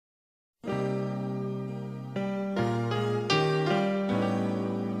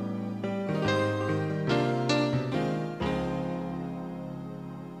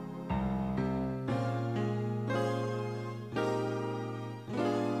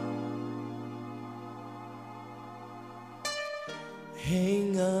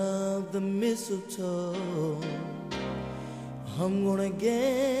Hang up the mistletoe, I'm gonna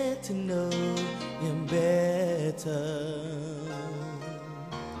get to know you better.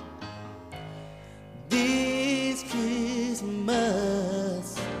 This Christmas,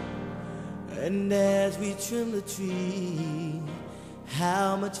 and as we trim the tree,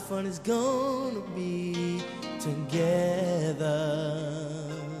 how much fun it's gonna be together.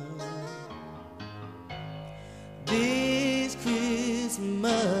 This Christmas,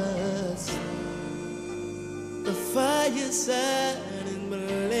 the fireside is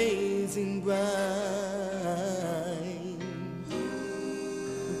blazing bright,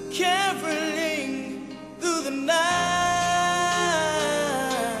 caroling through the night.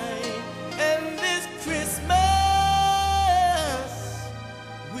 And this Christmas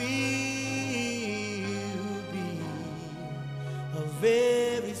will be a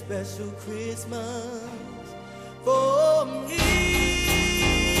very special Christmas for me.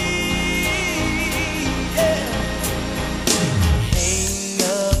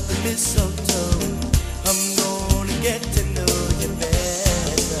 Mistletoe, I'm gonna get to know you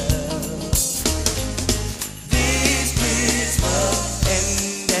better. This Christmas,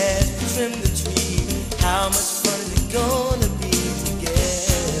 and as we trim the tree, how much fun is it gonna be together?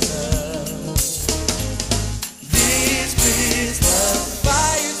 This Christmas,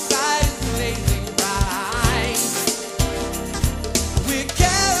 fireside is blazing bright, we're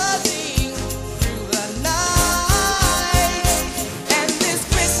caroling through the night. And this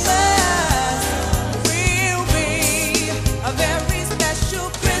a very special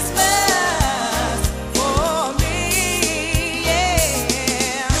Christmas for me, yeah.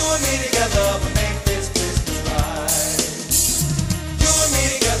 You and me together will make this Christmas right. You and me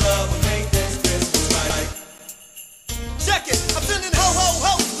together will make this Christmas right. Check it, I'm sending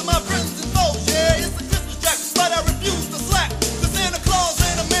ho-ho-ho to my friends and foes, yeah. It's a Christmas jack, but I refuse to slack. The Santa Claus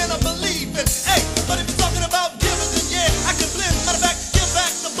ain't a man I believe in, hey. But if you're talking about giving, then yeah, I can blend. Matter of fact, give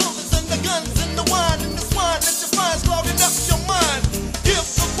back the bullets and the guns and the wine and the swine that you find clogging up your mind. Give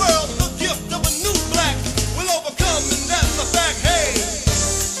the world the gift of a new black. We'll overcome, and that's a fact. Hey,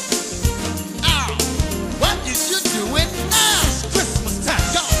 ow, what is you doing now? It's Christmas time,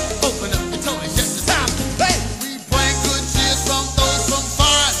 y'all. Open up your toys, just the time. Hey, we bring good cheers from those from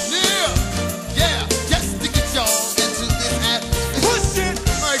far and near. Yeah, just to get y'all into this atmosphere. Push it.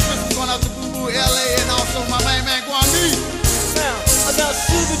 Merry Christmas going out to Boo Boo LA and also my main man Guami. Now,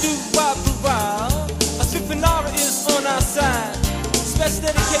 Shoo-ba-doo-wop-a-wow, a Supernova is on our side. Special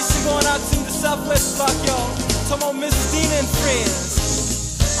dedication going out to the Southwest Block, y'all. Talking about Miss Dina and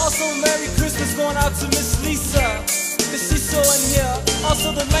friends. Also, Merry Christmas going out to Miss Lisa, Miss Cecil in here.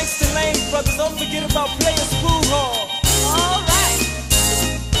 Also, the Langston Lane brothers. Don't forget about Players Pool Hall. All right.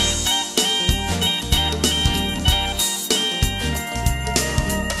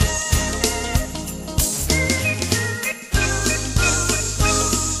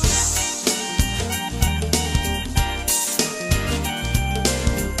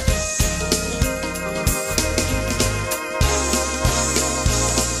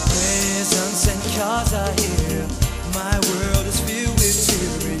 Cars are here, my world is filled with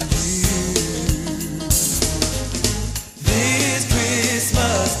cheer and you. This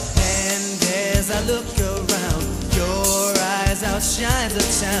Christmas, and as I look around, your eyes outshine the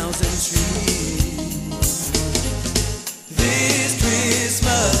towns and trees. This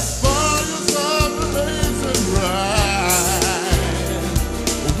Christmas, fires are blazing bright,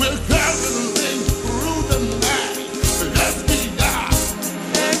 we're caroling through the night. Let's be down.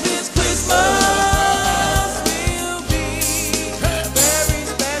 and this Christmas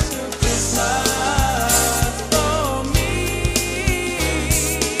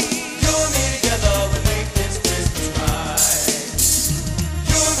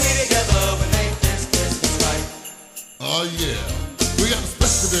oh yeah, we got a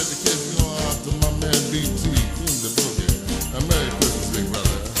special dedication going out to my man BT, King the Boogie. Merry Christmas, big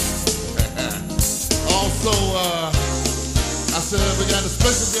brother. Also, I said we got a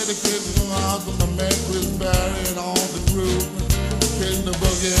special dedication going out to my man Chris Barry and all the crew, King the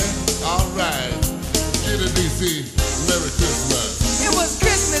Boogie. All right, get it, DC. Merry Christmas. It was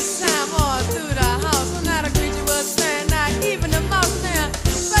Christmas time all through the house. Well, not a creature was saying, not even a mouse now.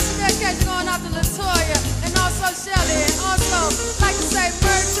 Special dedication going out to Latoya and also Shelly. And also, like to say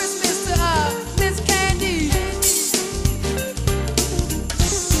Merry Christmas to Miss Candy.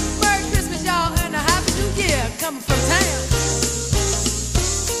 Merry Christmas, y'all, and a Happy New Year coming from town.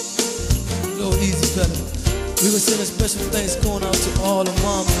 Go easy, fella. We were sending special thanks going out to all the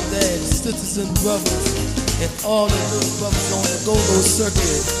moms and dads, sisters and brothers, and all the little brothers on the go-go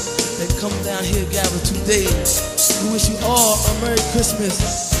circuit. They come down here, gather today We wish you all a Merry Christmas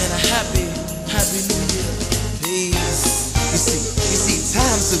and a happy New Year. Peace. You see,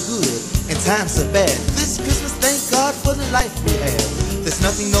 times are good and times are bad. This Christmas, thank God for the life we have. There's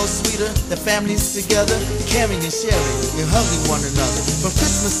nothing no sweeter than families together, caring and sharing and hugging one another. From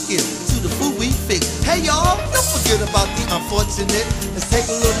Christmas gift to the food we fix. Hey y'all, don't forget about the unfortunate. Let's take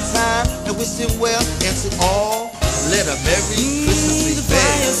a little time and wish them well, and to all, let a Merry Christmas be The there.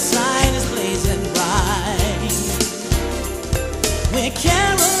 fireside is blazing bright. We're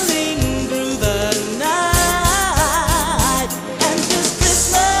caroling through the night, and this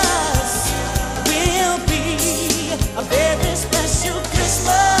Christmas will be a very special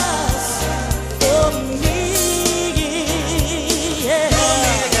Christmas for me. Yeah.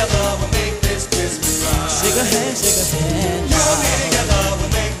 Together we'll make this Christmas right. Shake a hand, shake a hand. Together we'll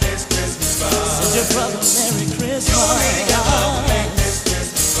make this Christmas right. Send your brother Merry Christmas.